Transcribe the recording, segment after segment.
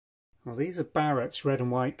Well, these are Barratt's red and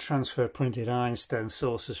white transfer printed ironstone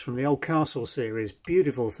saucers from the Old Castle series.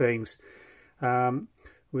 Beautiful things.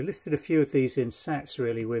 We listed a few of these in sets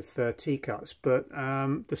really with teacups, but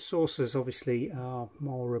the saucers obviously are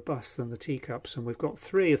more robust than the teacups, and we've got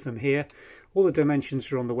 3 of them here. All the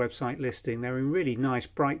dimensions are on the website listing. They're in really nice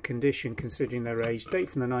bright condition considering their age. Date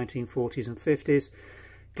from the 1940s and 50s.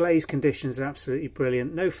 Glaze conditions are absolutely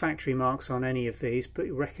brilliant. No factory marks on any of these, but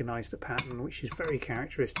you recognise the pattern, which is very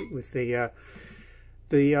characteristic with the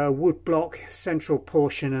wood block central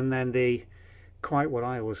portion, and then the quite what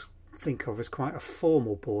I always think of as quite a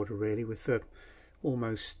formal border really, with the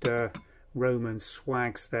almost Roman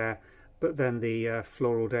swags there, but then the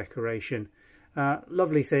floral decoration.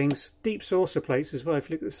 Lovely things. Deep saucer plates as well. If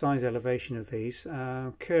you look at the size elevation of these,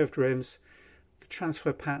 curved rims. The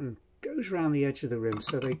transfer pattern goes around the edge of the rim,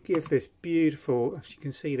 so they give this beautiful, as you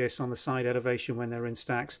can see this on the side elevation when they're in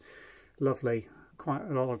stacks. Lovely. Quite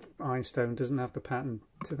a lot of ironstone, doesn't have the pattern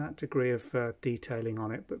to that degree of detailing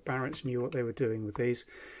on it, but Barratt's knew what they were doing with these.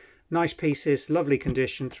 Nice pieces, lovely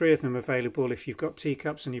condition. 3 of them available if you've got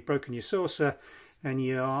teacups and you've broken your saucer and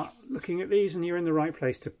you are looking at these and you're in the right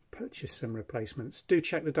place to purchase some replacements. Do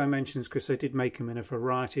check the dimensions, because they did make them in a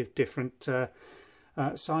variety of different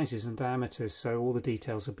sizes and diameters, so all the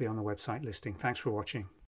details will be on the website listing. Thanks for watching.